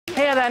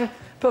here then,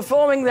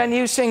 performing their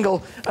new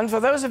single. And for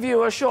those of you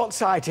who are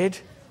short-sighted,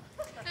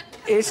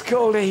 it's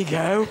called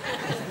Ego.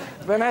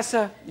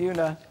 Vanessa,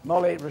 Una,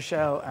 Molly,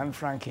 Rochelle and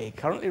Frankie,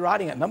 currently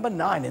riding at number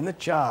 9 in the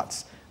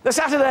charts. The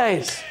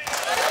Saturdays.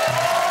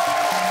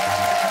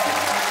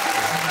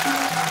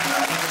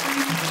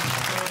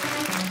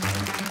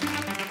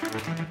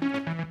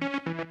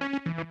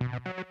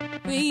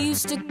 We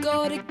used to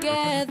go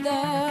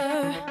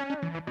together,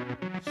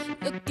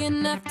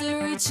 looking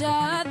after each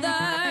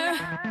other.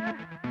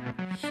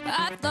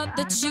 I thought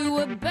that you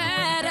were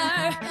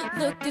better.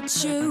 Look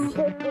at you.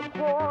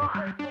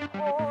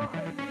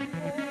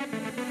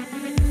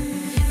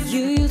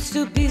 You used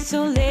to be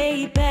so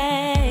laid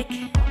back.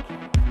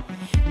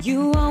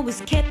 You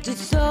always kept it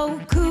so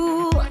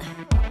cool.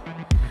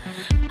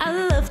 I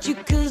loved you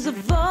 'cause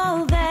of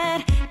all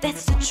that.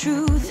 That's the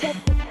truth.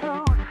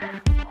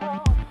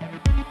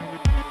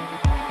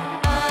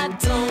 I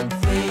don't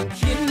think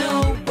you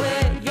know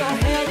where your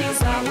head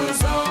is. I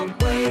was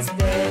always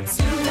there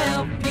to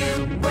help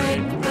you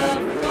break the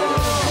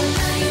fall. And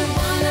now you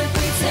wanna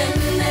pretend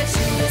that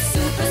you're a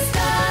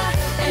superstar.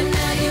 And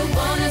now you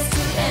want us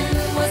to end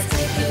what's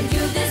taking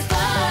you this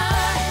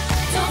far.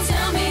 Don't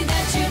tell me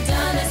that you're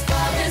done as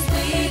far as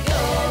we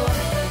go.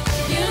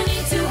 You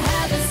need to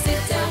have a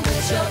sit down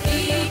with your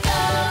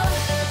ego.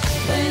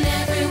 When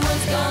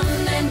everyone's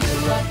gone and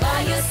you're all by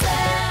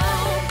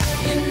yourself,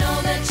 you know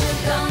that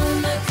you're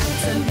gonna come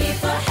to me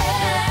for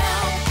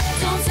help.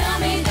 Don't tell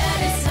me that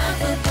it's time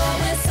for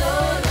going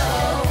solo.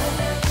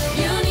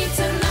 You need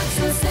to knock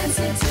some sense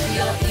into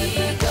your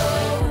ego.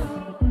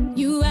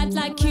 You act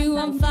like you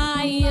on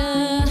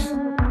fire,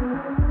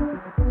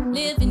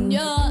 living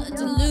your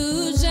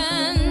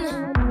delusion.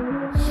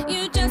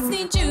 You just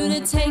need you to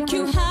take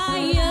you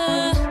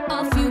higher.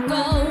 Off you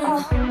go.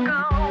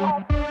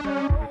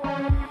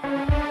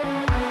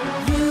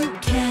 You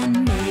can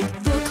make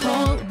the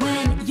call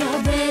when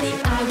you're ready.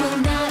 I will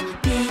not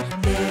be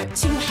there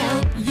to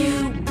help you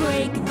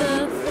break the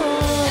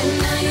fall. And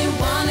now you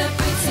wanna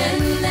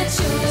pretend that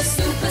you're a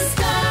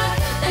superstar.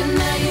 And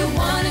now you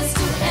want us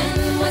to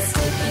end what's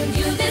taking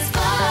you this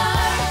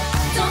far.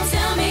 Don't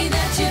tell me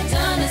that you're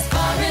done as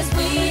far as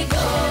we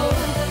go.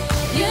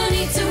 You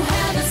need to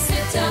have a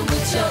sit down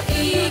with your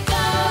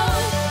ego.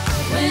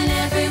 When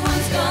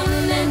everyone's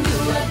gone and you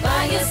are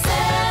by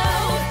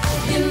yourself,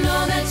 you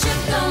know that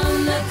you're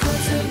gonna come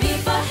to me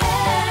for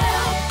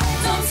help.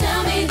 Don't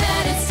tell me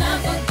that it's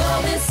time for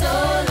going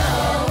solo.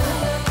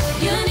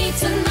 You need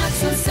to knock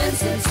some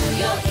sense into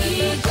your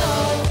ego.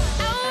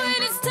 Oh,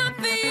 and it's time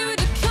for you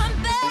to come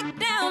back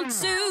down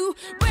to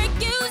where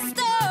you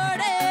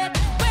started,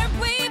 where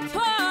we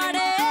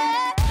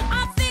parted.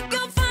 I think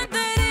you'll find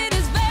that it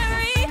is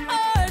very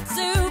hard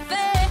to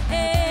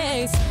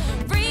face.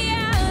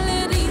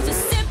 Reality's a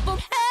simple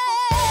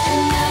haze.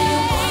 And now you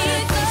wanna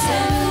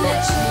pretend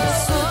that you're a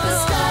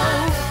superstar.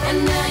 And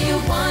now you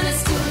want us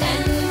to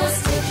end what's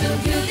taking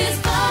you this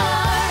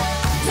far.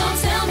 Don't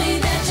tell me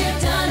that you're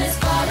done as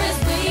far as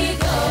we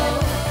go.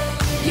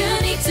 You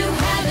need to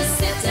have a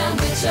sit down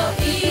with your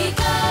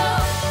ego.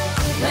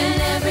 When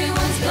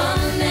everyone's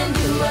gone and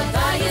you are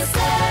by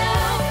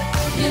yourself,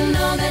 you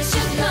know that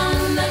you're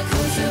gonna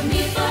come to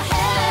me for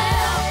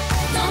help.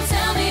 Don't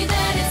tell me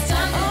that it's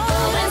time for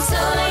going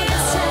solo.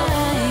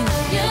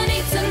 You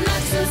need to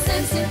knock some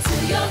sense into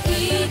your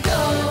ego.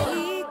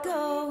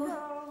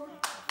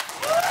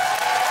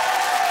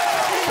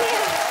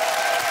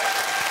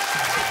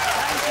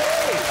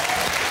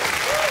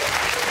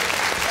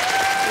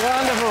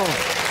 Wonderful.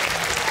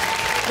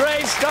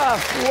 Great stuff.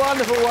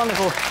 Wonderful,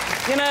 wonderful.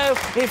 You know,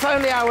 if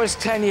only I was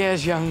 10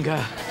 years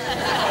younger.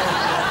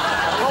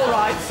 All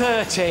right,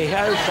 30.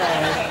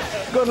 OK.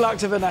 Good luck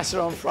to Vanessa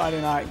on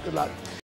Friday night. Good luck.